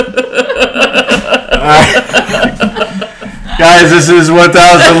Guys, this is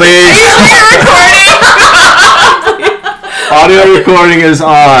 1,000 Leagues. Audio recording is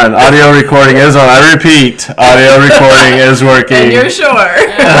on. Audio recording is on. I repeat, audio recording is working. And you're sure.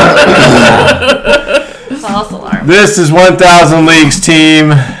 False alarm. This is 1,000 Leagues team.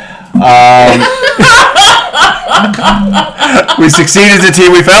 We succeeded as a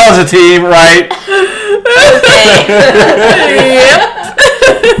team. We fell as a team, right? Yep.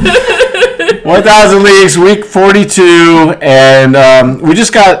 1,000 Leagues, week 42, and we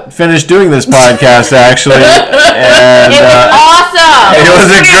just got finished doing this podcast, actually. And, It was awesome. It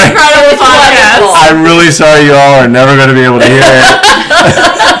was Incredible podcast. I'm really sorry you all are never going to be able to hear it.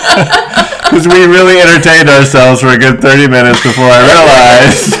 Because we really entertained ourselves for a good 30 minutes before I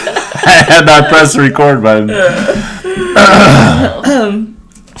realized I had not pressed the record button.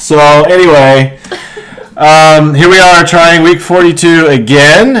 So, anyway... here we are trying week 42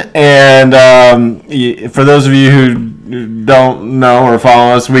 again, and for those of you who don't know or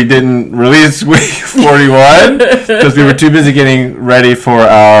follow us, we didn't release week 41 because we were too busy getting ready for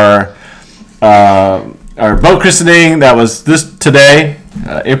our boat christening. That was today,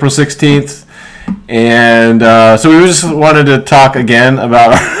 April 16th, and so we just wanted to talk again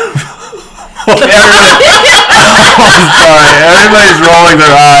about everybody's rolling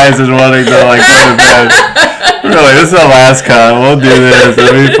their eyes and wanting to go to bed. Really, this is the last cut. We'll do this.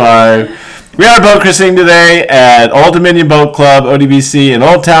 It'll be fine. We had a boat christening today at Old Dominion Boat Club, ODBC, in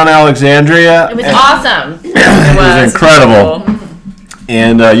Old Town Alexandria. It was awesome. It was incredible.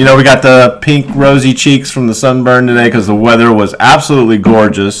 And, we got the pink rosy cheeks from the sunburn today because the weather was absolutely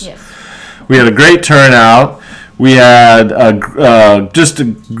gorgeous. Yes. We had a great turnout. We had just a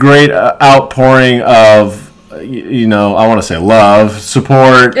great outpouring of, I want to say love,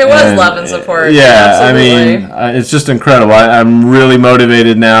 support. It was love and support. Yeah, absolutely. I mean, it's just incredible. I'm really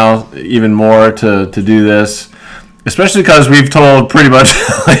motivated now, even more, to do this, especially because we've told pretty much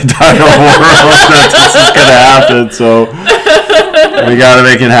the entire world that this is going to happen. So we got to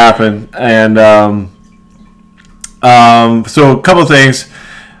make it happen. And so a couple things.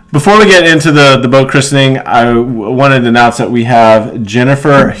 Before we get into the boat christening, I wanted to announce that we have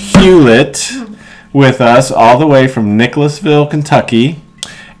Jennifer Hewlett with us all the way from Nicholasville, Kentucky.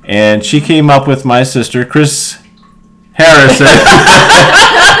 And she came up with my sister, Chris Harrison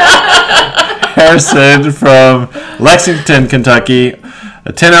from Lexington, Kentucky.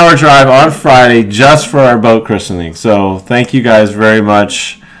 A 10-hour drive on Friday just for our boat christening. So thank you guys very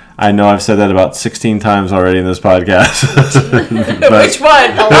much. I know I've said that about 16 times already in this podcast. Which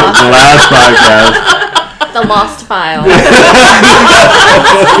one? The last podcast. The Lost File.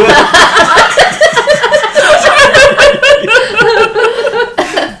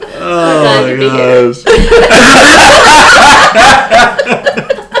 Oh my gosh.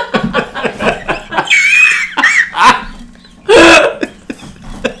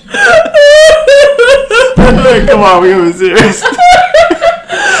 Come on, we gotta be serious.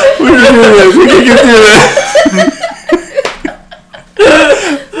 We can do this. We can get through this.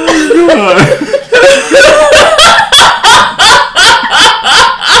 Come on.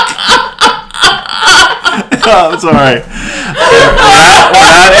 Oh, I'm sorry.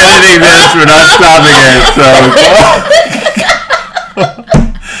 We're not editing this. We're not stopping it.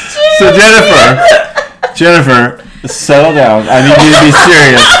 So Jennifer, settle down. I need you to be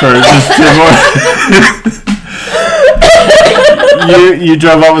serious for just 2 more. You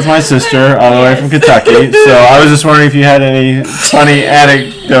drove up with my sister all the way from Kentucky, so I was just wondering if you had any funny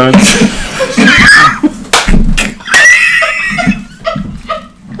anecdotes.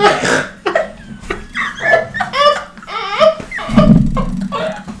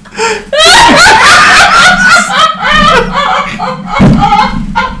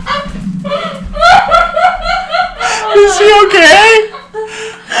 Is she okay?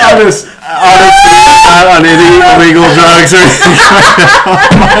 Honestly, not on any illegal drugs or anything like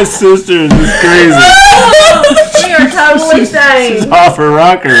that. My sister is just crazy. We are totally sane. She's off her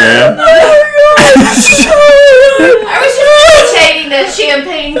rocker, man. I was just imitating the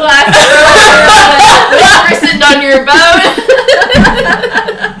champagne glass earlier christened on your boat.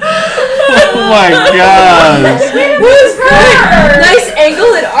 Oh my god. Nice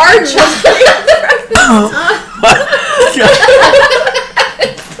angle and arch. Oh my god.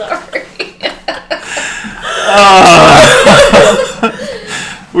 Sorry.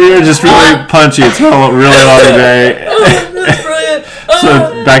 We are just really punchy. It's been a really long day. That's brilliant.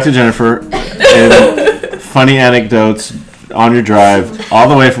 So back to Jennifer and funny anecdotes on your drive all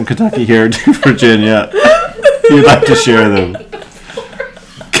the way from Kentucky here to Virginia. If you'd like to share them.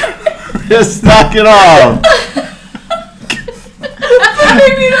 Just knock it off.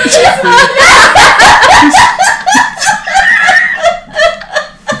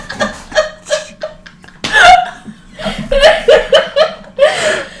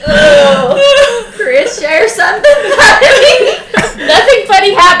 Chris, share something funny. Nothing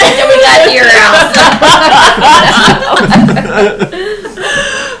funny happened until we got to your house.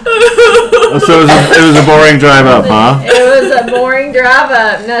 So it was a boring drive up, huh? It was a boring drive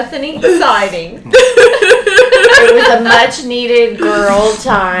up. Nothing exciting. It was a much needed girl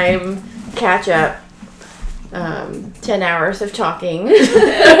time catch up. 10 hours of talking. Non-stop,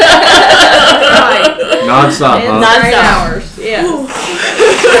 huh? Straight hours. Yes.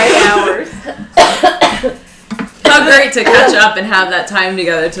 Straight hours. How great to catch up and have that time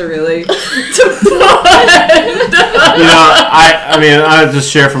together to really to bond. You know, I mean, I'll just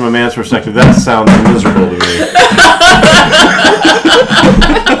share from a man's perspective. That sounds miserable to me.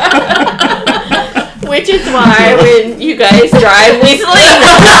 Which is why when you guys drive, we sleep.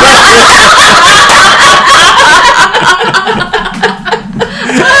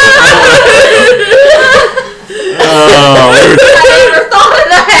 Oh, I never thought of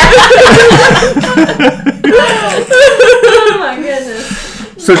that. Oh my goodness.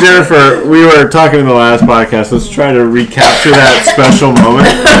 so Jennifer, we were talking in the last podcast. Let's try to recapture that special moment.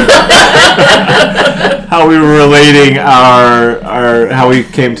 How we were relating our how we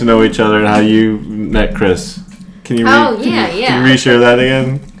came to know each other and how you met Chris. Can you Oh, can yeah, you, yeah. Can you reshare that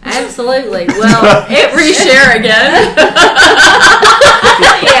again? Absolutely. Well, Reshare again.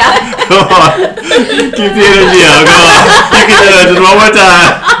 yeah. Go on. Keep the energy up. Go on. You can do it just one more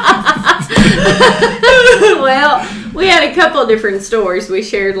time. Well, we had a couple different stories we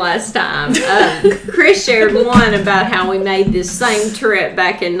shared last time. Chris shared one about how we made this same trip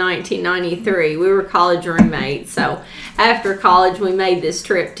back in 1993. We were college roommates, so after college we made this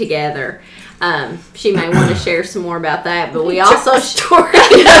trip together. She may want to share some more about that, but we also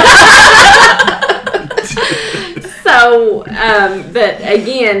but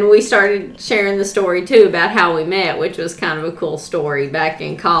again, we started sharing the story too about how we met, which was kind of a cool story back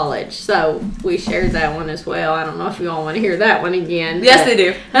in college. So we shared that one as well. I don't know if you all want to hear that one again. Yes, they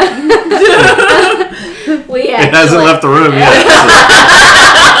do. We It hasn't left the room yet.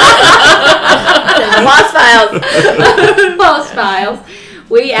 Lost files.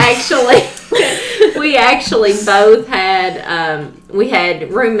 We actually both had we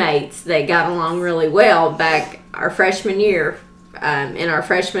had roommates that got along really well back our freshman year in our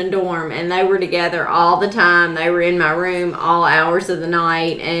freshman dorm, and they were together all the time. They were in my room all hours of the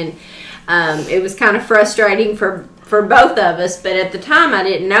night, and it was kind of frustrating for both of us. But at the time, I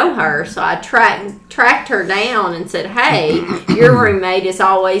didn't know her, so I tracked her down and said, "Hey, your roommate is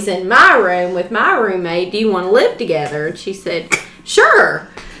always in my room with my roommate. Do you want to live together?" And she said, "Sure."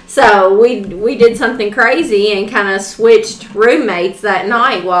 So we did something crazy and kind of switched roommates that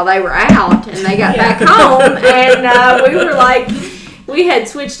night while they were out, and they got back home, and we were like, we had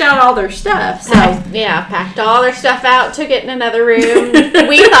switched out all their stuff. So packed all their stuff out, took it in another room.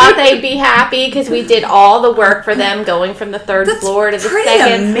 We thought they'd be happy because we did all the work for them, going from the third floor to the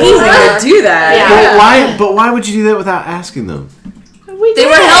second amazing floor. to do that. Yeah. But why would you do that without asking them? They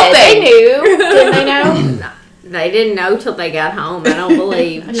were helping. They knew. Didn't they know? they didn't know till they got home, I don't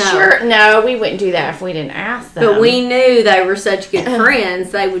believe. No. Sure, no, we wouldn't do that if we didn't ask them. But we knew they were such good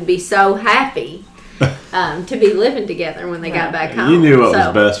friends, they would be so happy to be living together when they got back home. You knew what was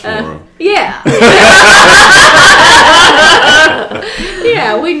best for them. Yeah.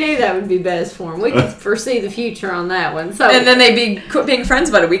 Yeah, we knew that would be best for them. We could foresee the future on that one. So, and then they'd be quit being friends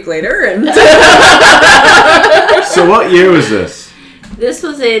about a week later. And So what year was this? this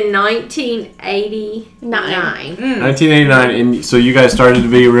was in 1989. 1989, and so you guys started to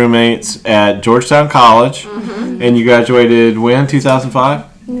be roommates at Georgetown College, and you graduated when? 2005?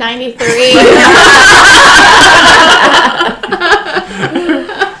 93.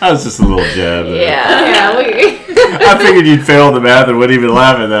 That was just a little jab there. Yeah. I figured you'd fail the math and wouldn't even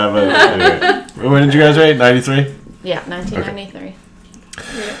laugh at that, but anyway. When did you graduate? 93? Yeah, 1993.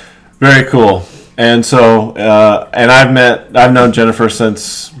 Okay. Very cool. And so, and I've known Jennifer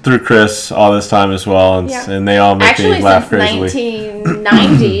through Chris all this time as well, and they all make me laugh crazily. Since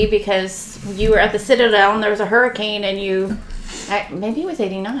 1990, because you were at the Citadel and there was a hurricane, and maybe it was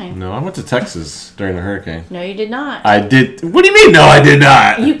 89. No, I went to Texas during the hurricane. No, you did not. I did. What do you mean? No, I did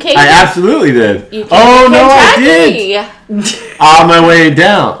not. You came. I absolutely did. You came Oh to no, I Kentucky. did. On my way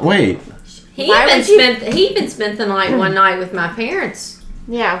down. Wait. He Why even would you- spent the night one night with my parents.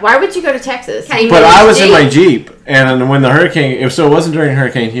 Yeah, why would you go to Texas? Came But in I was his in my Jeep. Jeep, and when the hurricane, it wasn't during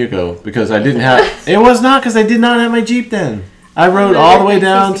Hurricane Hugo because I didn't have. It was not because I did not have my Jeep then. I rode all the way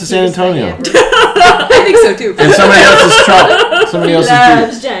down to San Antonio. I think so too. in somebody else's truck. Somebody else's Jeep.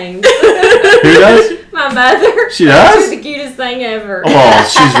 Loves James. Who does? My mother. She does? She's the cutest thing ever. Oh,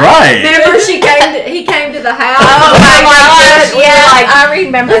 she's right. Remember he came to the house. Oh my gosh! We were Yeah, like, I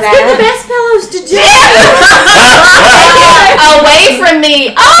remember let's get the that. best pillows to James. Away from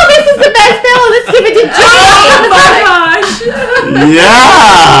me. Oh, this is the best pillow. Let's give it to Judy. Oh my gosh.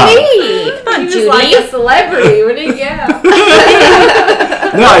 Yeah. Me. Come on, He was Judy. like a celebrity when he go.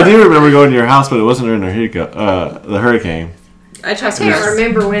 No, I do remember going to your house, but it wasn't during the hurricane. I trust I can't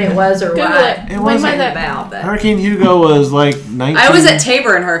remember when it was or Google what. it. It When wasn't was it? About that. Hurricane Hugo was like 19... I was at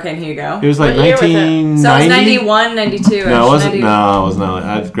Tabor in Hurricane Hugo. It was like What year was it? 1990. So it was 91, 92. No, it wasn't. No, it was not.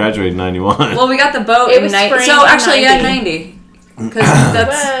 I graduated in 91. Well, we got the boat It in was 90. spring So of actually, 90. 90. Because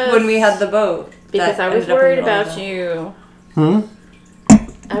that's Was. when we had the boat. Because that I was ended up in worried the middle about of the- you.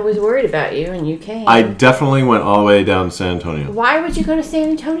 I was worried about you, and you came. I definitely went all the way down to San Antonio. Why would you go to San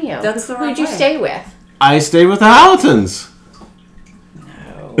Antonio? That's the wrong Who'd you way. stay with? I stayed with the Halletons.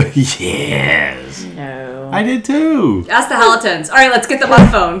 No. Yes. No. I did too. Ask the Halletons. All right, let's get them on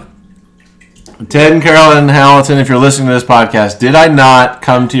the phone. Ted and Carolyn Halleton, if you're listening to this podcast, did I not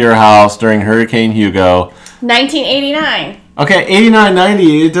come to your house during Hurricane Hugo? 1989. Okay, 89,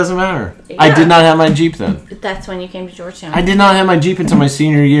 90, it doesn't matter. I Yeah. did not have my Jeep then. That's when you came to Georgetown. I did not have my Jeep until my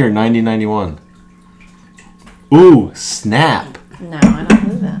senior year, 90, 91. Ooh, snap. No, I don't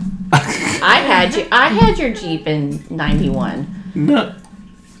believe that. I had your Jeep in 91. No.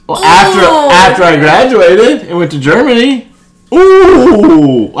 Well, after I graduated and went to Germany.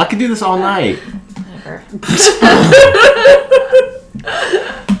 Ooh, I could do this all night. Whatever.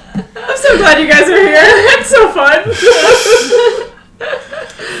 I'm so glad you guys are here. It's so fun.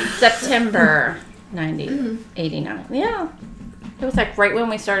 September 89. Yeah. It was like right when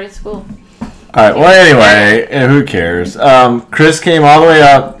we started school. All right. Well, anyway, who cares? Chris came all the way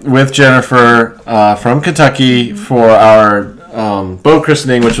up with Jennifer from Kentucky for our boat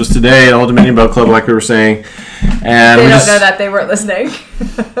christening, which was today at Old Dominion Boat Club, like we were saying. And They we don't just, know that. They weren't listening.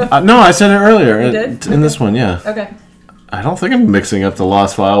 no, I said it earlier. You did? In this one, yeah. Okay. I don't think I'm mixing up the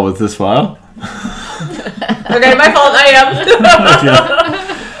lost file with this file. Okay, my fault. I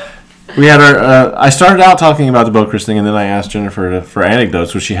am. We had our. I started out talking about the boat christening, and then I asked Jennifer for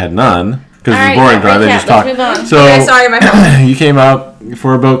anecdotes, which she had none because it was boring. Dry. They just talked. Let's move on. So Okay, sorry, my fault. you came out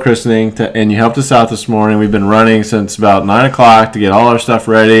for a boat christening, and you helped us out this morning. We've been running since about 9 o'clock to get all our stuff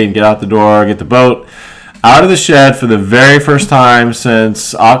ready and get out the door, get the boat out of the shed for the very first time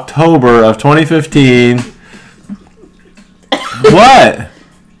since October of 2015. What?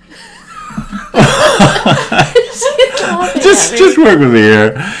 just work with me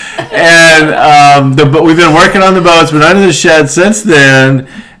here. And we've been working on the boat. It's been under the shed since then.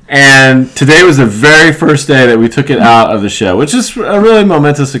 And today was the very first day that we took it out of the shed, which is a really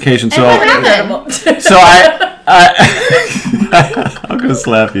momentous occasion. So, what happened? so I'm gonna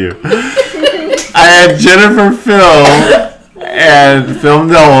slap you. I had Jennifer film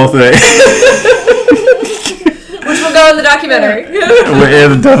the whole thing. Which will go in the documentary.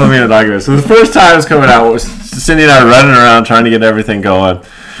 It'll definitely be in the document. So the first time it was coming out, was Cindy and I running around trying to get everything going.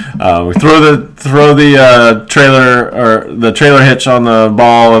 We throw the trailer or the trailer hitch on the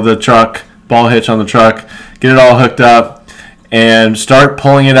ball of the truck, ball hitch on the truck, get it all hooked up, and start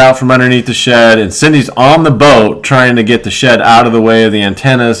pulling it out from underneath the shed. And Cindy's on the boat trying to get the shed out of the way of the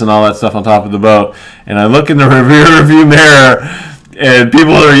antennas and all that stuff on top of the boat. And I look in the rear view mirror, and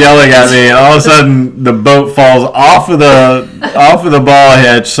people are yelling at me, and all of a sudden the boat falls off of the ball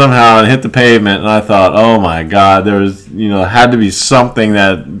hitch somehow and hit the pavement. And I thought, oh my God, there was had to be something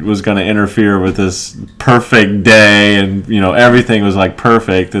that was going to interfere with this perfect day, and everything was like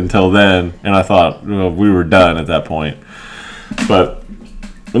perfect until then. And I thought, well, we were done at that point. But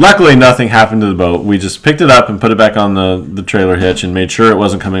luckily nothing happened to the boat. We just picked it up and put it back on the trailer hitch and made sure it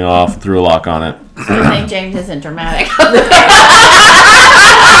wasn't coming off and threw a lock on it. I think James isn't dramatic.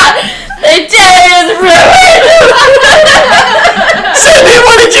 The day is ruined. Cindy,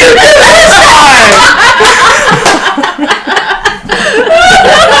 what did you do last time?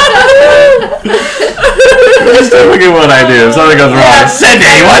 Let's don't forget what I do. If something goes wrong.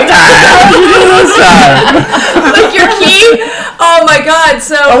 Cindy, what time? What did you do this time? Like your key? Oh my God!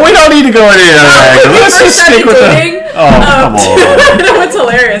 So Oh, we don't need to go into that. when we Let's first just stick with started the. dating, Oh, come on. No, it's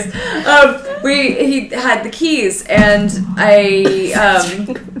hilarious. He had the keys, and I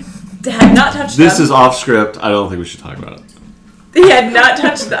had not touched them. This is off script. I don't think we should talk about it. He had not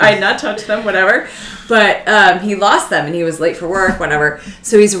touched them. I had not touched them, whatever. But he lost them, and he was late for work, whatever.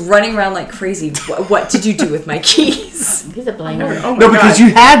 So he's running around like crazy. What did you do with my keys? He's a blamer. Oh my No, because God.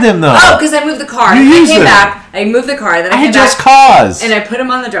 you had them though. Oh, because I moved the car. You And I used came them. back. I moved the car. Then I I came had just back, cause. and I put them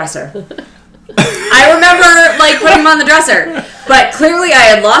on the dresser. I remember, like, putting him on the dresser. But clearly I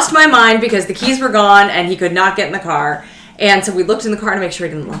had lost my mind because the keys were gone and he could not get in the car. And so we looked in the car to make sure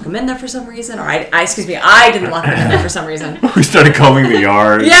he didn't lock him in there for some reason. Or I didn't lock him in there for some reason. We started combing the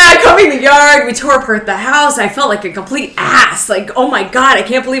yard. Yeah, combing the yard. We tore apart the house. I felt like a complete ass. Like, oh my God, I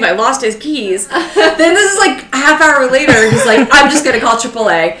can't believe I lost his keys. Then this is like a half hour later. He's like, I'm just going to call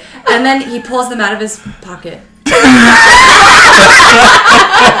AAA. And then he pulls them out of his pocket.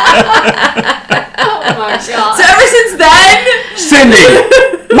 Oh my god. So ever since then... Cindy,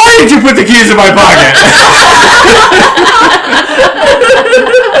 why did you put the keys in my pocket?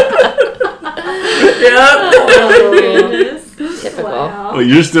 Yep. Typical. Wow. Well,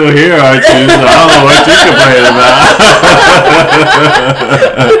 you're still here, aren't you? So I don't know what you're complaining about.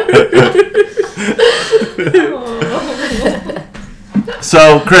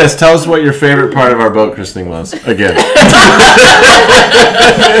 So, Chris, tell us what your favorite part of our boat christening was. Again. Now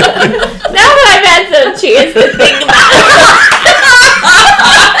that I've had some chance to think about it.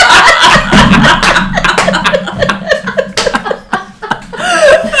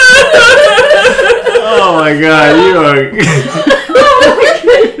 Oh my God, you are.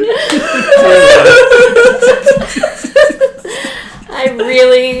 I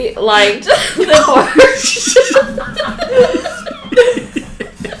really liked the part.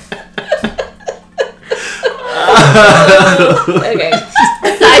 Okay.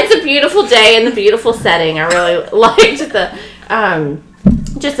 Besides the beautiful day and the beautiful setting, I really liked the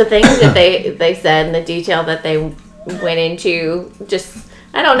just the things that they said and the detail that they went into. Just,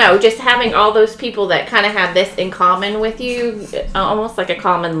 I don't know, just having all those people that kind of have this in common with you, almost like a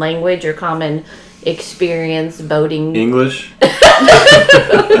common language or common experience boating. English? Boating.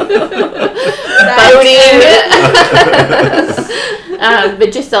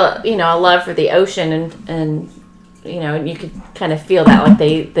 But just a love for the ocean and you could kind of feel that like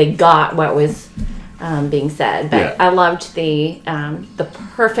they got what was being said. But Yeah. I loved the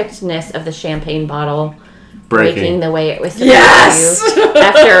perfectness of the champagne bottle Breaking. the way it was supposed Yes! to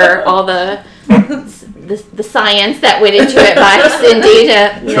after all the science that went into it by Cindy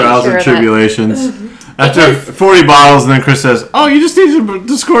to make Trials sure and that- tribulations. After 40 bottles, and then Chris says, "Oh, you just need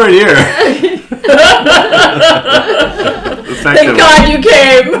to score it here." Thank God you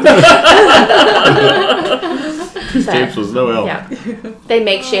came. James was no help. Yeah, they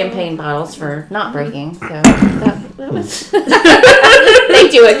make champagne bottles for not breaking, so that was. They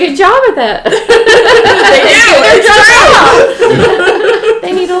do a good job at that.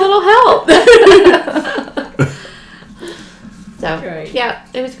 They need a little help. So Great. yeah,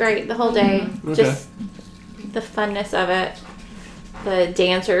 it was great the whole day. Okay. Just the funness of it. The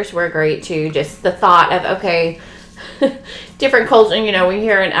dancers were great too. Just the thought of different culture. We're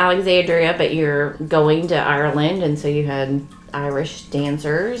here in Alexandria, but you're going to Ireland, and so you had Irish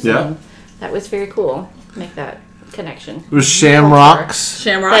dancers. Yeah. And that was very cool. Make that connection. It was Shamrocks. The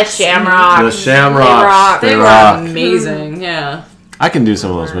Shamrocks. Shamrocks. The Shamrocks. They were rock. amazing, yeah. I can do some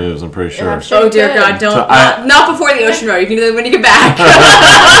of those moves, I'm pretty And sure. I'm sure Oh dear you God, could. don't. So not before the ocean road. You can do that when you get back. In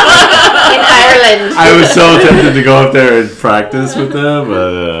Ireland. I was so tempted to go up there and practice with them,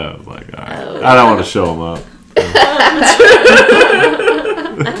 but I'm like, all right. I don't want to show them up.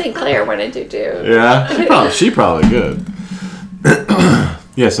 I think Claire wanted to too. Yeah, she probably could.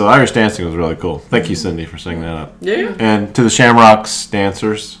 Yeah, so Irish dancing was really cool. Thank you, Cindy, for setting that up. Yeah. And to the Shamrocks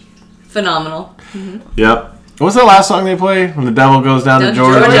dancers. Phenomenal. Yep. What was the last song they played? When the devil goes down to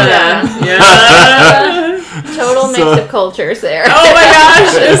Georgia? Georgia. Yeah. Total mix So- of cultures there. Oh my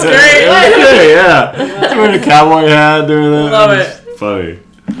gosh, it's great. Okay, yeah. He's wearing a cowboy hat, doing that. Love was it. Funny.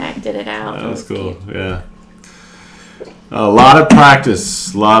 Acted it out. That was cool. Yeah. A lot of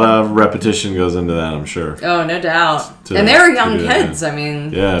practice, a lot of repetition goes into that, I'm sure. Oh, no doubt. To- And they were to young do that, kids. I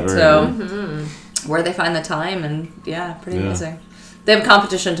mean, Yeah, very so good. where they find the time, and yeah, pretty Yeah. amazing. They have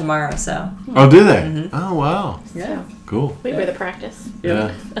competition tomorrow, so Oh, do they? Oh, wow. yeah. Cool. We were the practice.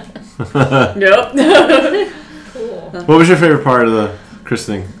 Yeah. Yep. What was your favorite part of the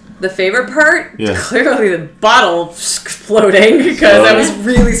christening? The favorite part, Yeah. clearly the bottle exploding because I was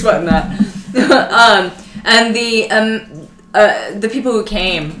really sweating that. And the people who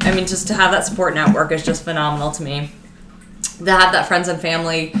came, I mean, just to have that support network is just phenomenal to me. To have that friends and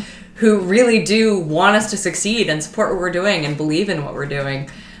family who really do want us to succeed and support what we're doing and believe in what we're doing.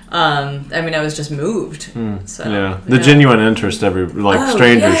 I mean, I was just moved. So, Yeah. The genuine interest strangers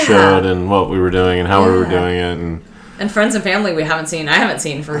yeah. showed in what we were doing and how we were doing it. And friends and family I haven't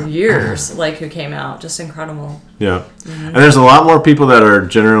seen for years, like who came out. Just incredible. Yeah. And there's a lot more people that are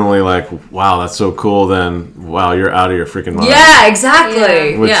generally like, wow, that's so cool, than, wow, you're out of your freaking mind. Yeah,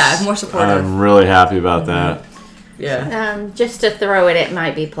 exactly. Which Yeah, more supportive. I'm really happy about that. Yeah. Just to throw it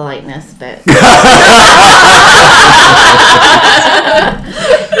might be politeness, but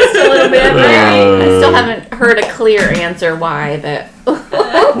just a little bit. I still haven't heard a clear answer why, but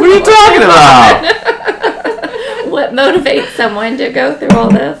What are you talking about? what motivates someone to go through all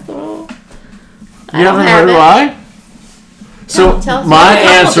this? Well, You haven't heard why? So tell us my why.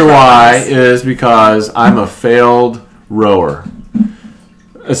 answer why is because I'm a failed rower.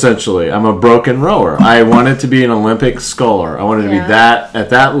 Essentially, I'm a broken rower. I wanted to be an Olympic sculler. I wanted to be that at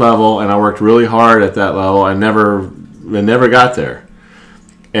that level, and I worked really hard at that level. I never got there.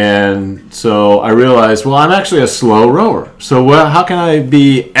 And so I realized, well, I'm actually a slow rower. So how can I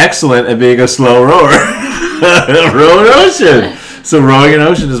be excellent at being a slow rower? Row an ocean. So rowing an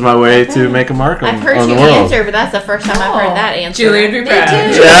ocean is my way to make a mark on, I've heard on you the world. answer, but that's the first time I've heard that answer. Julie would be proud.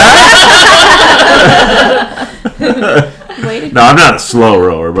 Way to No, I'm not a slow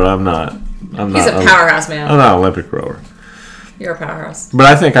rower, but I'm not. He's a powerhouse man. I'm not an Olympic rower. You're a powerhouse. But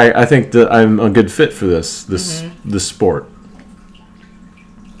I think that I'm a good fit for this sport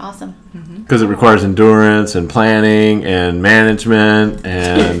Awesome. because it requires endurance and planning and management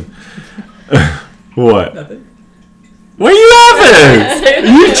and what? Nothing. What are you laughing?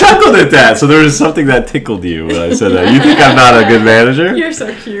 You chuckled at that, so there was something that tickled you when I said that. You think I'm not a good manager? You're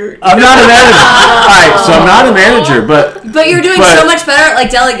so cute. I'm not a manager. All right, so I'm not a manager, but But you're doing so much better at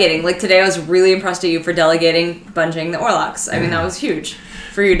like delegating. Like today, I was really impressed at you for delegating bunging the Orlocks. I mean, that was huge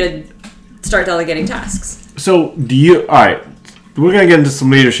for you to start delegating tasks. So do you? All right, we're gonna get into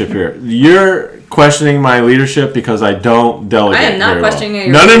some leadership here. You're questioning my leadership because I don't delegate. I am not very well. questioning your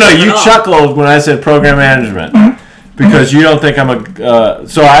No. leadership You at all. chuckled when I said program management because you don't think I'm a.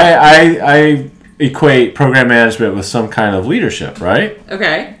 So I equate program management with some kind of leadership, right?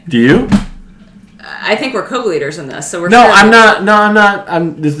 Okay. Do you? I think we're co-leaders in this, so we're. No, sure I'm not. No, I'm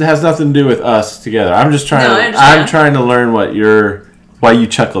not. This has nothing to do with us together. I'm just trying No, I to. understand. I'm trying to learn why you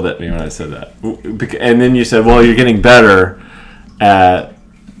chuckled at me when I said that, and then you said, "Well, you're getting better at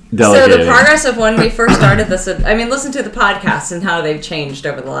delegating." So the progress of when we first started this, I mean, listen to the podcasts and how they've changed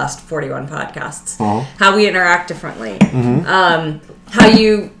over the last 41 podcasts. Uh-huh. How we interact differently. Mm-hmm. How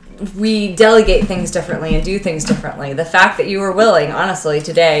we delegate things differently and do things differently. The fact that you were willing, honestly,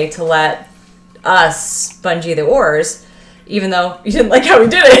 today to let us bungee the oars, even though you didn't like how we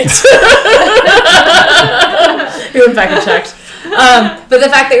did it. You went back and checked. But the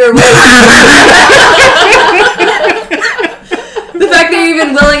fact that you were willing, the fact that you're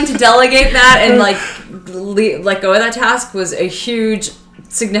even willing to delegate that and let go of that task was a huge,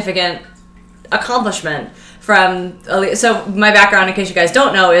 significant accomplishment. So my background, in case you guys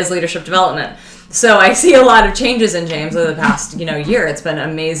don't know, is leadership development. So I see a lot of changes in James over the past year. It's been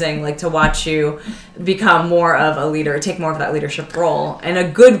amazing, to watch you become more of a leader, take more of that leadership role in a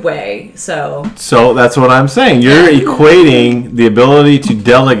good way. So that's what I'm saying. You're equating the ability to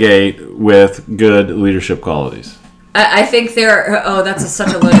delegate with good leadership qualities. I think that's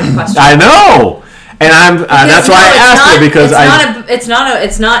such a loaded question. I know, and that's why I asked it because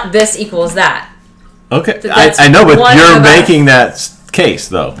it's not this equals that. Okay, That's I know, but one you're of us. making that case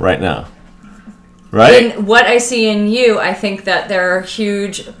though right now, right? In what I see in you, I think that there are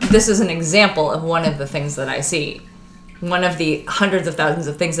huge. This is an example of one of the things that I see. One of the hundreds of thousands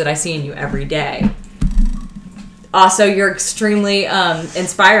of things that I see in you every day. Also, you're extremely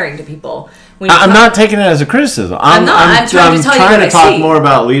inspiring to people. I'm not taking it as a criticism. I'm trying to tell you what I talk see. more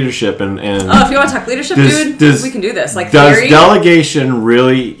about leadership and. Oh, if you want to talk leadership, dude, we can do this. Does theory. delegation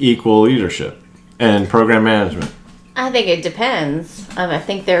really equal leadership and program management? I think it depends. I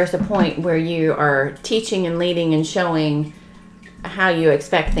think there's a point where you are teaching and leading and showing how you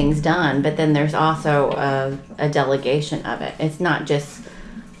expect things done, but then there's also a delegation of it. It's not just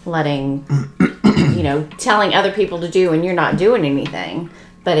letting, telling other people to do and you're not doing anything,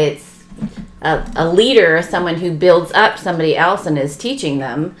 but it's a leader is someone who builds up somebody else and is teaching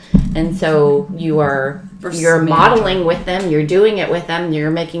them, and so you're modeling with them, you're doing it with them,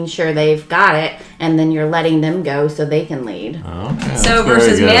 you're making sure they've got it, and then you're letting them go so they can lead. Okay, So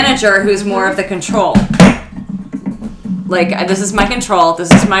versus manager, who's more of the control. This is my control,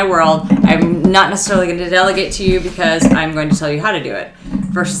 this is my world. I'm not necessarily going to delegate to you because I'm going to tell you how to do it.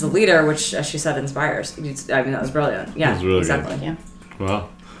 Versus the leader, which, as she said, inspires. I mean, that was brilliant. Yeah, That was really exactly. good. Yeah. Wow.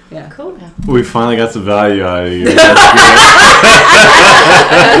 Yeah. Cool. We finally got some value out of you.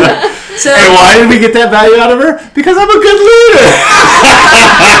 And why did we get that value out of her? Because I'm a good leader.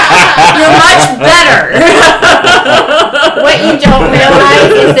 You're much better. What you don't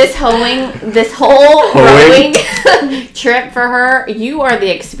realize is this whole rowing trip for her, you are the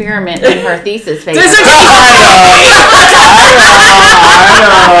experiment in her thesis phase. I know.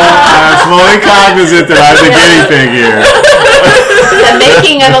 I'm fully cognizant that I'm the guinea pig here. The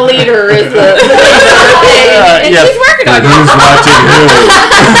making of a leader is the and Yes. she's working on Who's it. watching who?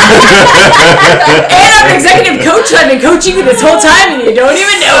 And I'm an executive coach. I've been coaching you this whole time, and you don't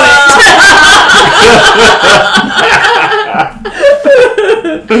even know it.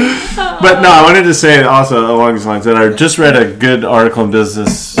 But no, I wanted to say also along these lines that I just read a good article in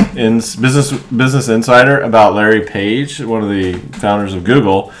Business Insider about Larry Page, one of the founders of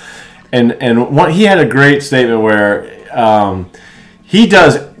Google, and he had a great statement where he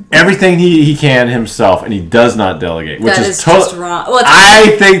does everything he can himself, and he does not delegate, which That is just wrong. Well,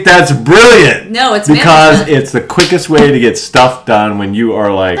 I think that's brilliant. No, it's because management. it's the quickest way to get stuff done when you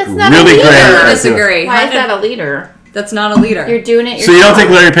are like That's not really a leader. great. I at doing it. disagree. Why is that a leader? That's not a leader. You're doing it yourself. So you don't think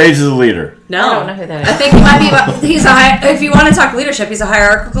Larry Page is a leader? No. I don't know who that is. I think he might be. He's if you want to talk leadership, he's a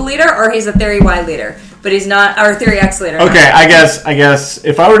hierarchical leader, or he's a theory Y leader. But he's not, or theory X leader. Okay, I guess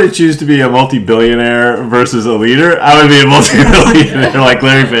if I were to choose to be a multi-billionaire versus a leader, I would be a multi-billionaire like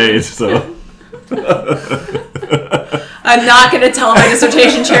Larry Page. So. I'm not going to tell my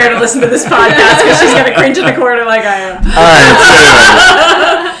dissertation chair to listen to this podcast because she's going to cringe in the corner like I am. All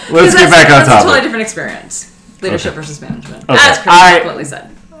right, so let's get back on That's a totally topic. different experience. Leadership versus management. Okay. As Chris frequently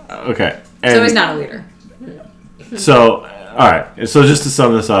said. Okay. So he's not a leader. So, all right. So just to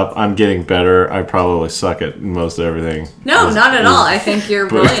sum this up, I'm getting better. I probably suck at most everything. No, not at all. I think you're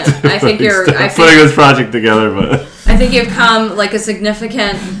brilliant. I think you're. putting this project together, but I think you've come like a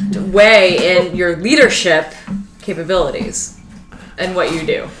significant way in your leadership capabilities and what you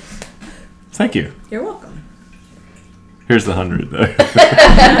do. thank you. You're welcome. Here's the 100.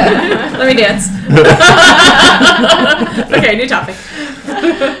 Let me dance. Okay, new topic.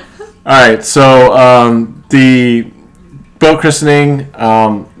 All right. So the boat christening.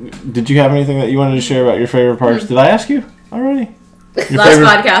 Did you have anything that you wanted to share about your favorite parts? Did I ask you already? Your Last favorite-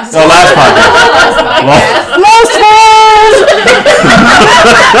 podcast. Oh, last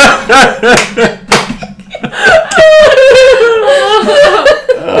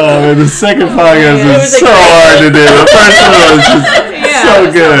man, the second podcast was so hard to do. The first one was just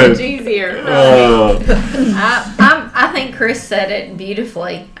so good. Much easier. I think Chris said it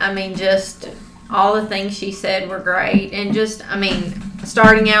beautifully. I mean, just all the things she said were great, and just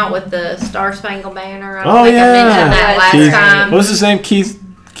starting out with the Star Spangled Banner. I don't think I mentioned that last time. What was his name? Keith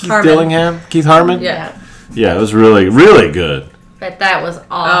Harmon. Dillingham? Keith Harmon? Yeah. Yeah, it was really, really good. But that was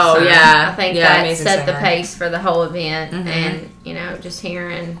awesome. Oh, yeah. I think Yeah, that Amazing set the Singer. pace for the whole event, and just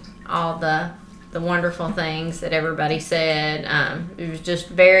hearing all the wonderful things that everybody said. It was just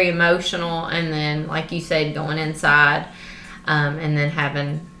very emotional, and then, like you said, going inside, and then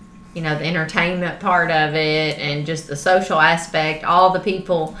having, the entertainment part of it, and just the social aspect. All the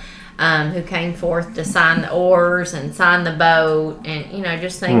people who came forth to sign the oars and sign the boat, and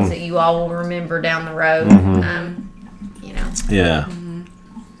just things that you all will remember down the road. Yeah.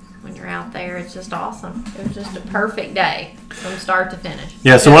 When you're out there, it's just awesome. It was just a perfect day from start to finish.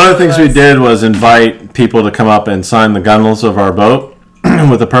 Yeah, so one of the things we did was invite people to come up and sign the gunnels of our boat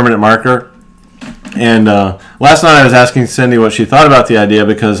with a permanent marker. And last night I was asking Cindy what she thought about the idea,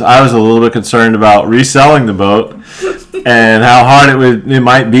 because I was a little bit concerned about reselling the boat and how hard it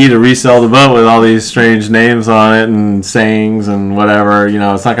might be to resell the boat with all these strange names on it and sayings and whatever. It's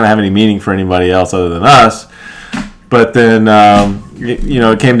not going to have any meaning for anybody else other than us. But then,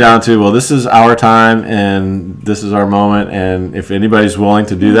 it came down to, well, this is our time and this is our moment. And if anybody's willing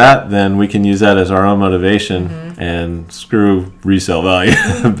to do that, then we can use that as our own motivation and screw resale value,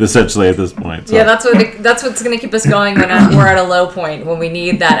 essentially, at this point. So. Yeah, that's what's going to keep us going when we're at a low point, when we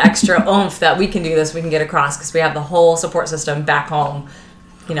need that extra oomph that we can do this, we can get across, because we have the whole support system back home,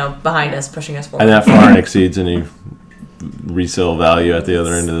 behind us, pushing us forward. And that far exceeds any resale value at the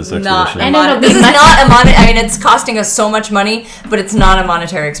other end of this exhibition. This is not a it's costing us so much money, but it's not a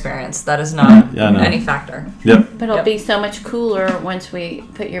monetary experience. That is not any factor. Yep. But it'll be so much cooler once we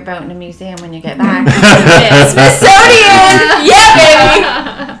put your boat in a museum when you get back. Smithsonian! Yeah,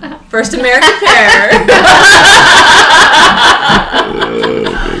 baby! First American pair.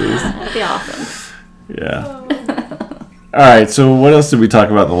 That'd be awesome. Yeah. All right, so what else did we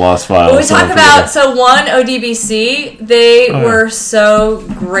talk about in the Lost Files? We talk about, one, ODBC, they were so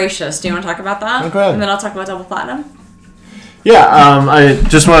gracious. Do you want to talk about that? Okay. And then I'll talk about Double Platinum. Yeah, I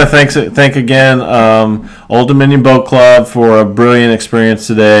just want to thank again Old Dominion Boat Club for a brilliant experience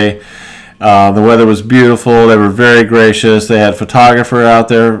today. The weather was beautiful. They were very gracious. They had a photographer out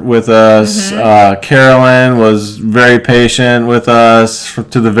there with us. Carolyn was very patient with us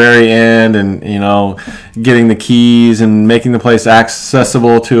to the very end, and getting the keys and making the place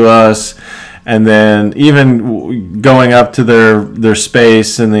accessible to us. And then even going up to their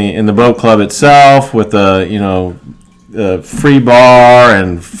space in the boat club itself with the free bar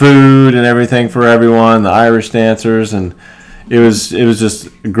and food and everything for everyone, the Irish dancers, and it was just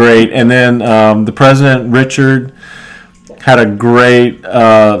great. And then the president, Richard, had a great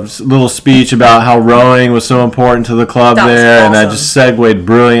little speech about how rowing was so important to the club there, and that just segued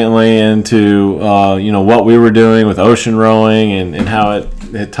brilliantly into what we were doing with ocean rowing and how it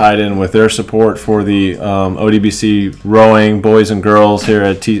tied in with their support for the ODBC rowing boys and girls here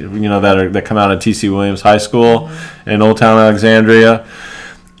at that come out of T.C. Williams High School in Old Town Alexandria.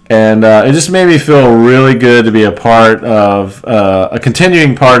 And it just made me feel really good to be a part of a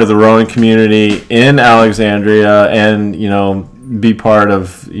continuing part of the rowing community in Alexandria, and be part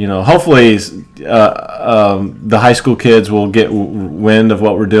of hopefully the high school kids will get wind of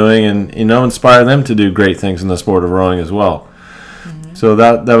what we're doing and inspire them to do great things in the sport of rowing as well. So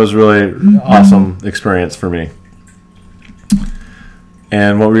that was really awesome experience for me.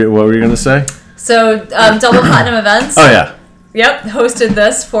 And what were you going to say? So Double Platinum Events. Oh yeah. Yep, hosted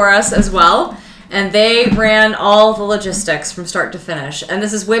this for us as well. And they ran all the logistics from start to finish. And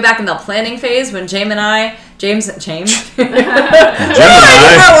this is way back in the planning phase when James and I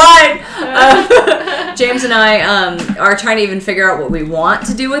are trying to even figure out what we want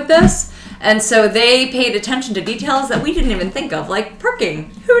to do with this. And so they paid attention to details that we didn't even think of, like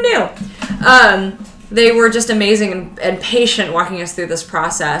parking. Who knew? They were just amazing and patient walking us through this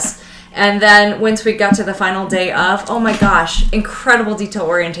process. And then once we got to the final day of, oh my gosh, incredible detail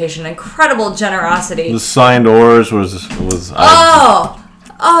orientation, incredible generosity. The signed oars was that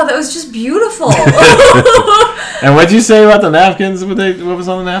was just beautiful. And what'd you say about the napkins? What was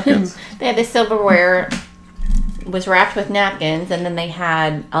on the napkins? They had the silverware was wrapped with napkins, and then they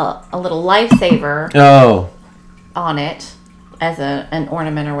had a little lifesaver on it as an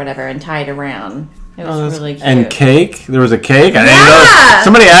ornament or whatever, and tied around. It was really cute. And cake? There was a cake? I didn't know.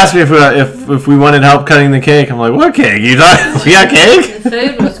 Somebody asked me if we wanted help cutting the cake. I'm like, what cake? We got cake? The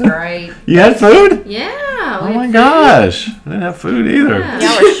food was great. You had food? Yeah. Oh my gosh. I didn't have food either. Yeah.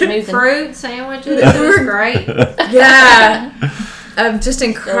 Y'all were schmoozing. Fruit sandwiches. It was great. Yeah. Just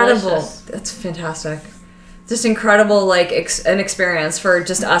incredible. Delicious. That's fantastic. Just incredible, an experience for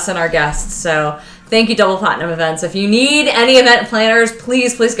just us and our guests. So thank you, Double Platinum Events. If you need any event planners,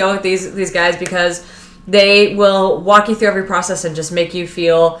 please go with these guys, because they will walk you through every process and just make you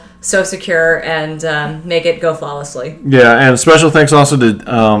feel so secure and make it go flawlessly. Yeah, and special thanks also to,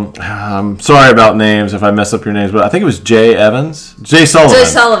 I'm sorry about names if I mess up your names, but I think it was Jay Sullivan. Jay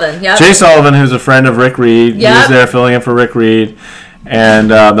Sullivan, yeah. Jay Sullivan, who's a friend of Rick Reed. Yep. He was there filling in for Rick Reed. And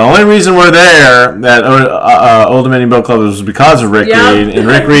the only reason we're there at Old Dominion Boat Club was because of Rick Reed. And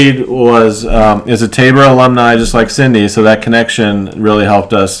Rick Reed is a Tabor alumni just like Cindy, so that connection really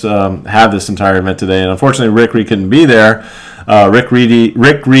helped us have this entire event today. And unfortunately, Rick Reed couldn't be there.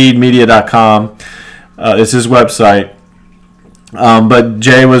 RickReedMedia.com is his website. But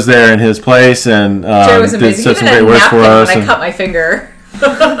Jay was there in his place and Jay was amazing. did some great work for us. When I cut my finger. He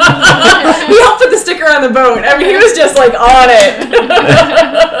helped put the sticker on the boat. I mean, he was just on it.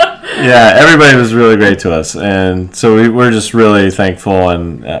 Yeah, everybody was really great to us, and so we're just really thankful.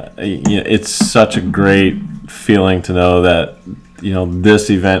 And it's such a great feeling to know that this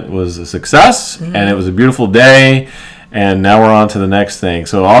event was a success, and it was a beautiful day. And now we're on to the next thing.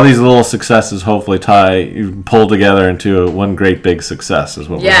 So all these little successes hopefully pull together into one great big success is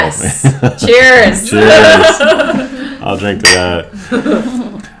what we're hoping. Cheers. Cheers. I'll drink to that.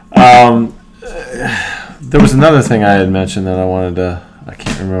 There was another thing I had mentioned that I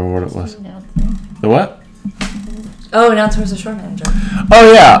can't remember what it was. The what? Oh, announcement was a shore manager.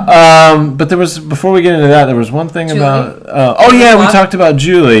 Oh, yeah. But there was, before we get into that, there was one thing Julie? about, we talked about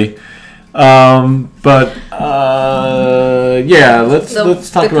Julie. Let's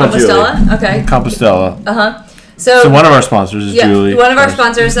talk about Compostela? Julie. Okay. Compostela. Uh-huh. So one of our sponsors is Julie. One of our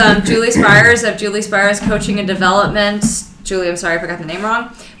sponsors, Julie Spires of Julie Spires Coaching and Development. Julie, I'm sorry if I got the name wrong,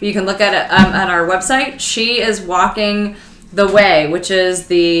 but you can look at it on our website. She is walking the way, which is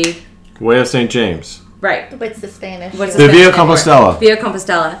the Way of St. James. Right. What's the Spanish? The Via Compostela. Via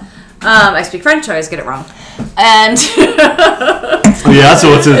Compostela. I speak French, so I always get it wrong. And yeah, so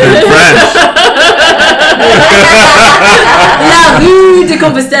what's it in French? La rue de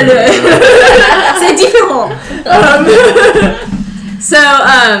Compostela. C'est différent.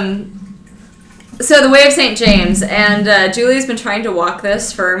 So the Way of St. James, and Julie's been trying to walk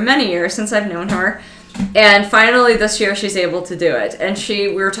this for many years since I've known her, and finally this year she's able to do it. And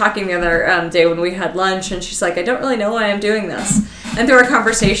we were talking the other day when we had lunch, and she's like, I don't really know why I'm doing this. And through our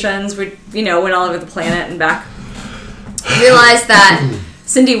conversations, we went all over the planet and back, realized that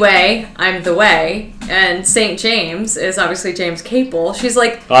Cindy Way, I'm the Way, and St. James is obviously James Capel. She's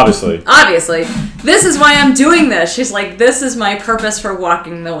like, obviously, this is why I'm doing this. She's like, this is my purpose for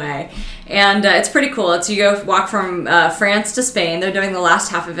walking the way. And it's pretty cool. You go walk from France to Spain. They're doing the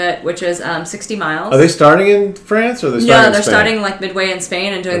last half of it, which is 60 miles. Are they starting in France or are they starting in they're Spain? Starting like midway in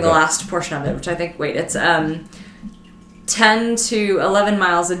Spain and doing the last portion of it, which I think, it's 10 to 11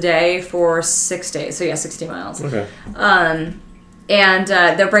 miles a day for 6 days. So 60 miles. Okay. And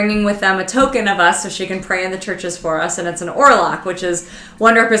they're bringing with them a token of us so she can pray in the churches for us. And it's an Orlock, which is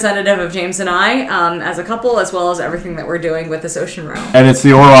one representative of James and I as a couple, as well as everything that we're doing with this ocean row. And it's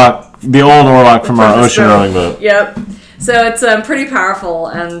the Orlock, the old Orlock from our ocean rowing boat. Yep. So it's pretty powerful.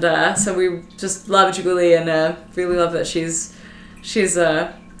 And so we just love Julie and really love that she's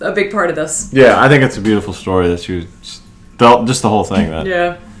a big part of this. Yeah, I think it's a beautiful story that she felt just the whole thing.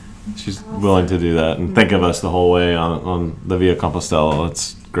 That she's willing to do that and think of us the whole way on the Via Compostela.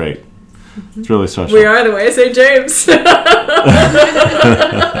 It's great. It's really special. We are the Way of St. James.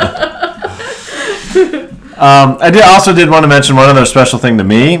 I also did want to mention one other special thing to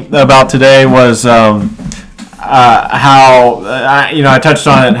me about today was how I touched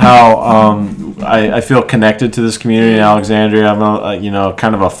on it, how I feel connected to this community in Alexandria. I'm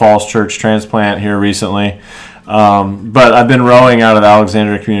kind of a false church transplant here recently. But I've been rowing out of the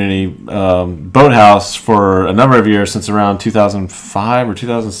Alexandria Community Boathouse for a number of years, since around 2005 or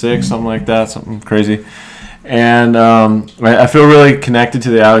 2006, something like that, something crazy. And I feel really connected to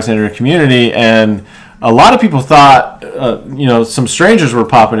the Alexandria community. And a lot of people thought, some strangers were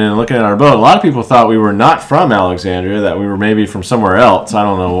popping in and looking at our boat. A lot of people thought we were not from Alexandria, that we were maybe from somewhere else. I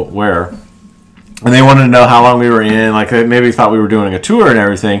don't know where. And they wanted to know how long we were in, like they maybe thought we were doing a tour and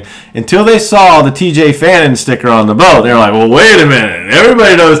everything, until they saw the TJ Fannin sticker on the boat. They were like, well, wait a minute.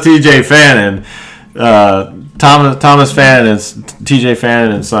 Everybody knows TJ Fannin. Thomas Fannin and TJ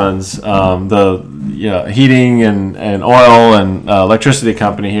Fannin and Sons, the heating and oil and electricity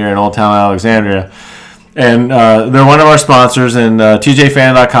company here in Old Town Alexandria. And they're one of our sponsors, and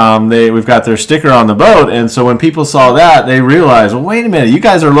TJFan.com, we've got their sticker on the boat. And so when people saw that, they realized, well, wait a minute, you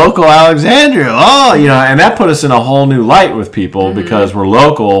guys are local Alexandria. Oh, and that put us in a whole new light with people, because we're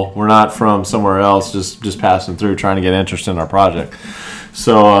local. We're not from somewhere else, just passing through, trying to get interest in our project.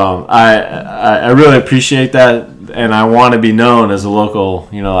 So I really appreciate that, and I want to be known as a local,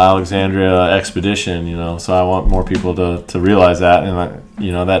 Alexandria expedition, so I want more people to realize that, and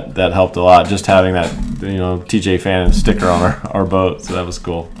that helped a lot, just having that, TJ Fannin sticker on our boat, so that was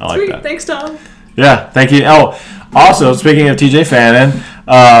cool. I like that. Thanks, Tom. Yeah, thank you. Oh, also, speaking of TJ Fannin,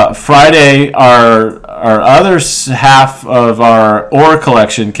 Friday, our other half of our oar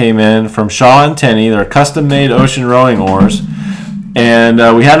collection came in from Shaw and Tenney. They're custom-made ocean rowing oars. And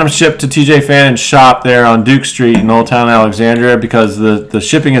we had them shipped to TJ Fannin's shop there on Duke Street in Old Town Alexandria, because the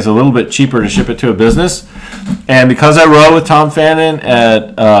shipping is a little bit cheaper to ship it to a business. And because I rode with Tom Fannin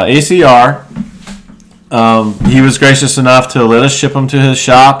at ACR, he was gracious enough to let us ship them to his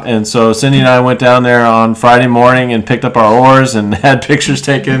shop. And so Cindy and I went down there on Friday morning and picked up our oars and had pictures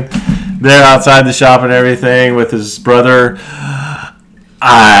taken there outside the shop and everything with his brother.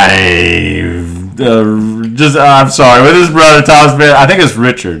 I'm sorry, with his brother Thomas Fannin. I think it's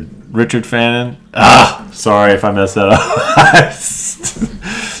Richard Fannin. Sorry if I messed that up.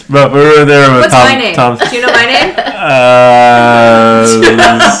 But we were there with What's my name? Do you know my name? Yeah.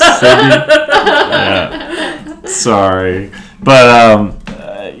 Sorry, but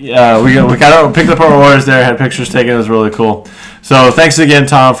we kind of picked up our oars there, had pictures taken. It was really cool. So thanks again,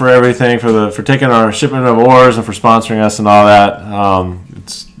 Tom, for everything, for taking our shipment of oars and for sponsoring us and all that.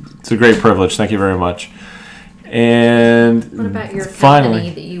 It's a great privilege. Thank you very much. And what about your finally,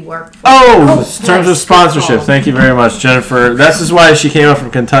 company that you work for? in terms of sponsorship, thank you very much, Jennifer. This is why she came up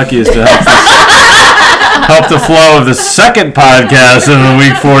from Kentucky, is to help the flow of the second podcast in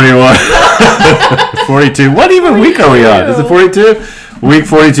week 41. 42. What even week are we on? Is it 42? Week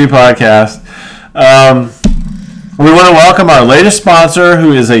 42 podcast. We want to welcome our latest sponsor,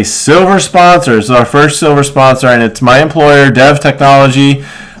 who is a silver sponsor. It's our first silver sponsor, and it's my employer, Dev Technology.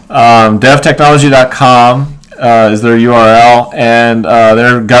 DevTechnology.com is their URL, and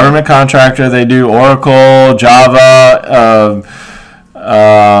they're a government contractor. They do Oracle, Java.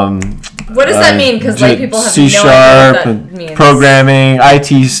 What does that mean? Because people have C# no idea what that means. Programming,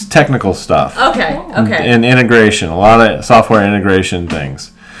 IT technical stuff. Okay. And integration, a lot of software integration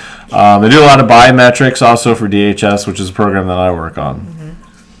things. They do a lot of biometrics also for DHS, which is a program that I work on.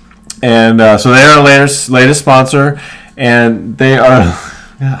 And so they are our latest sponsor, and they are.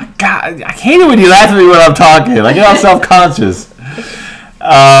 God, I hate it when you laugh at me when I'm talking. I get all self-conscious.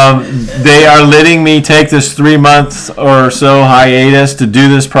 They are letting me take this 3 months or so hiatus to do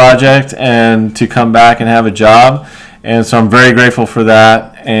this project and to come back and have a job. And so I'm very grateful for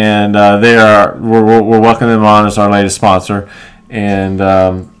that. And we're welcoming them on as our latest sponsor. And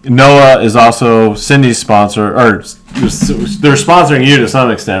NOAA is also Cindy's sponsor, or they're sponsoring you to some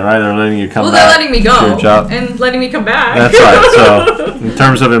extent, right? They're letting you come back. Well, they're letting me to go your job. and letting me come back. That's right. So in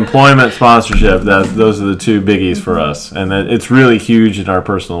terms of employment sponsorship, those are the two biggies for us, and it's really huge in our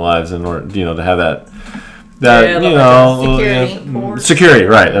personal lives, in order to have that security.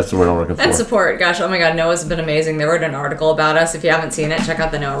 Right? That's the word I'm looking for. And support. Gosh, oh my God, NOAA's been amazing. They wrote an article about us. If you haven't seen it, check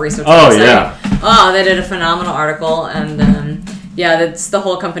out the NOAA research website. Yeah. Oh, they did a phenomenal article, and the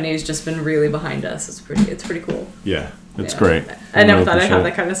whole company has just been really behind us. It's pretty cool. Yeah, it's great. I never thought I'd have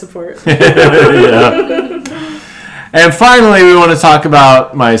that kind of support. Yeah. And finally, we want to talk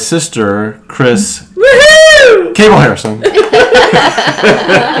about my sister, Chris. Woohoo! Cable Harrison.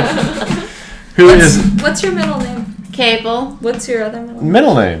 What's your middle name? Cable. What's your other middle name?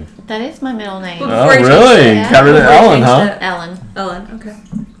 Middle name. That is my middle name. Oh, really? Yeah. Got rid of Ellen, huh? Ellen. Okay.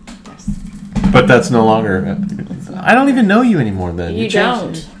 But that's no longer. I don't even know you anymore, then. You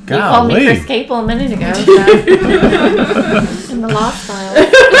don't. Golly. You called me Chris Cable a minute ago. So. In the lost file.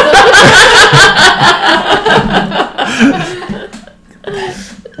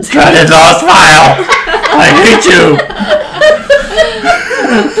 Got his lost file. I hate you.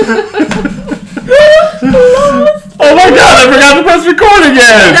 Oh my God! I forgot to press record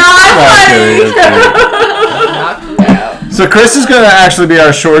again. So Chris is going to actually be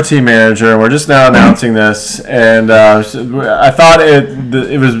our shore team manager, and we're just now announcing this. And I thought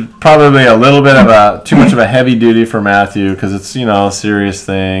it was probably a little bit of too much of a heavy duty for Matthew, because it's a serious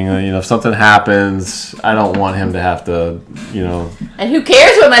thing. If something happens, I don't want him to have to And who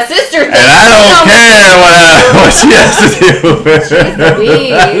cares what my sister thinks? And I don't care what she has to do. That's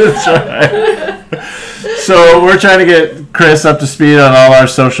right. So we're trying to get Chris up to speed on all our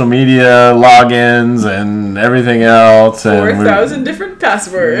social media logins and everything else. 4,000 different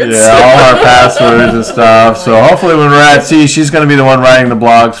passwords. Yeah, all our passwords and stuff. So hopefully when we're at sea, she's going to be the one writing the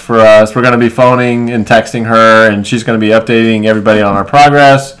blogs for us. We're going to be phoning and texting her, and she's going to be updating everybody on our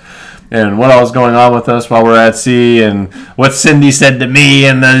progress and what all is going on with us while we're at sea, and what Cindy said to me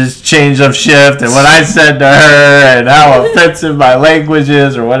and the change of shift, and what I said to her, and how offensive my language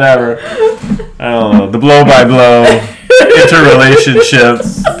is, or whatever. I don't know. The blow-by-blow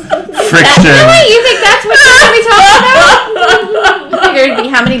interrelationships, friction. Really? You think that's what you're going to be talking about? You figured it'd be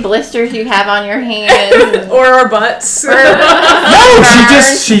how many blisters you have on your hands. Or our butts. No,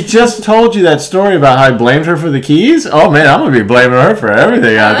 she just told you that story about how I blamed her for the keys. Oh man, I'm gonna be blaming her for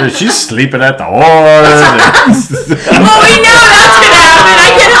everything out there. She's sleeping at the oars. Well, we know that's gonna happen.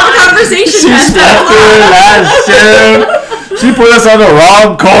 I can't have a conversation. She slept through that shit. She put us on the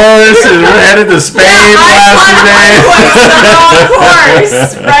wrong course, and we're headed to Spain last day. Wrong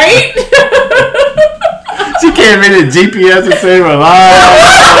course, right? She can't read the GPS and save her life.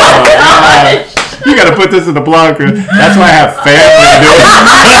 Oh, God. You gotta put this in the blog, Chris. That's why I have family doing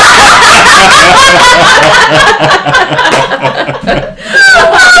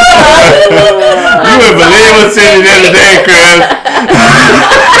You wouldn't believe what Cindy did today, Chris.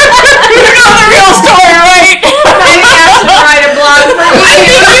 You know the real story, right? Maybe I should write a blog for me.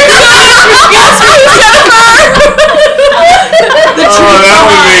 That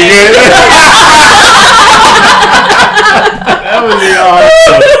would be good. That would be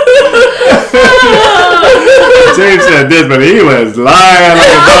awesome. James said this, but he was lying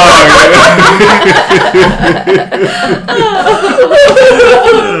like a dog. That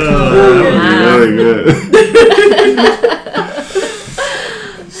would be really good.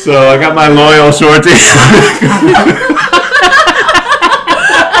 So I got my loyal shorties.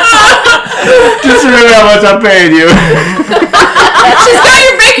 Just remember how much I'm paying you. She's got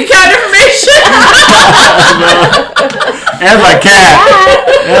your bank account information. And my cat.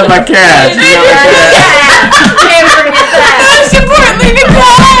 And my cat. She got my cat. Can't forget that. Most importantly, the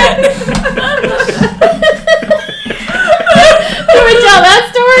cat. Can we tell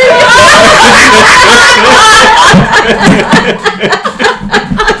that story?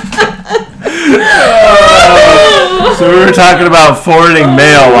 So we were talking about forwarding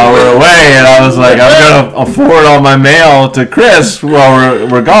mail while we're away, and I was like, I'm gonna forward all my mail to Chris while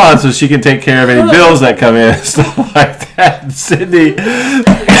we're gone, so she can take care of any bills that come in and stuff like that. And Cindy,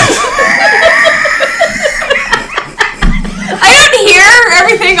 I didn't hear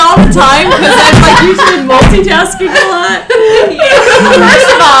everything all the time because I'm like usually multitasking a lot. First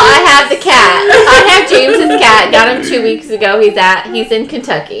of all, I have the cat. I have James's cat. Got him 2 weeks ago. He's in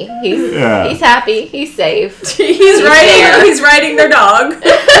Kentucky. He's happy. He's safe. He's riding their dog.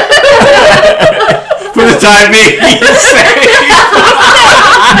 For the time being, he's safe.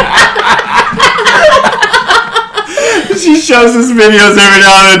 She shows us videos every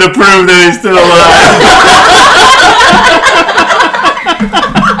now and then to prove that he's still alive.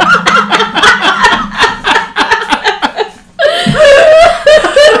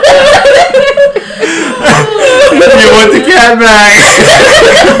 If you want the cat back,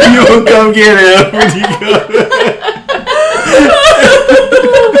 you will come get him when you go.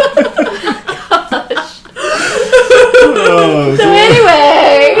 So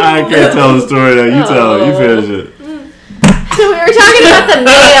anyway, I can't tell the story now. You tell it. You finish it. so we were talking about the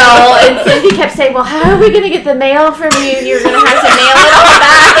mail, and Cindy kept saying, "Well, how are we going to get the mail from you? You're going to have to mail it all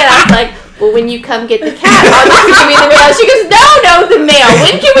back." And I was like, "Well, when you come get the cat, I'll just give you the mail." She goes, "No, the mail.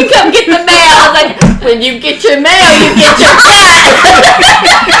 When can we come get the mail?" I was like, "When you get your mail, you get your cat.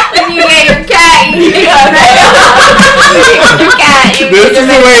 When you get your cat, you get your mail. You get your cat. You This get is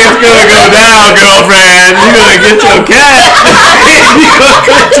your the way it's gonna go down, girlfriend. You're gonna get your cat. You're gonna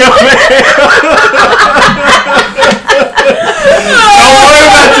get your mail. Don't worry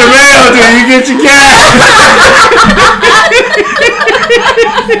about your mail till you get your cat.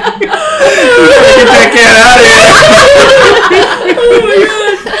 Get that cat out of here.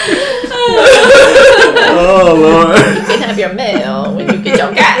 Oh Lord. You can have your mail when you get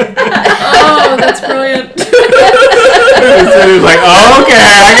your cat." Oh, that's brilliant. So he was like, "Oh, okay,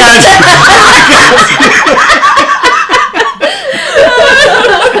 I got you."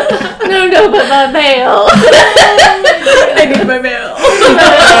 No, but my mail. I need my mail.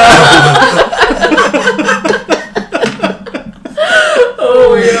 Oh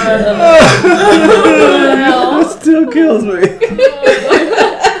my god. It still kills me.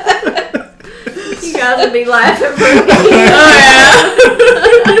 You guys would be laughing for me.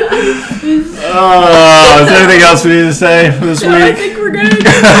 Oh, is there anything else we need to say for this I week? think we're good.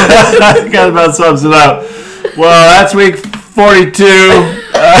 That about sums it up. Well, that's week 42.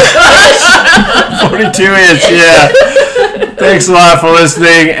 42-ish, yeah. Thanks a lot for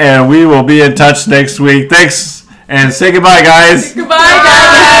listening, and we will be in touch next week. Thanks, and say goodbye, guys. Goodbye,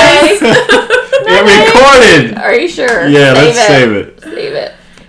 guys. It recorded. Are you sure? Yeah, let's save it.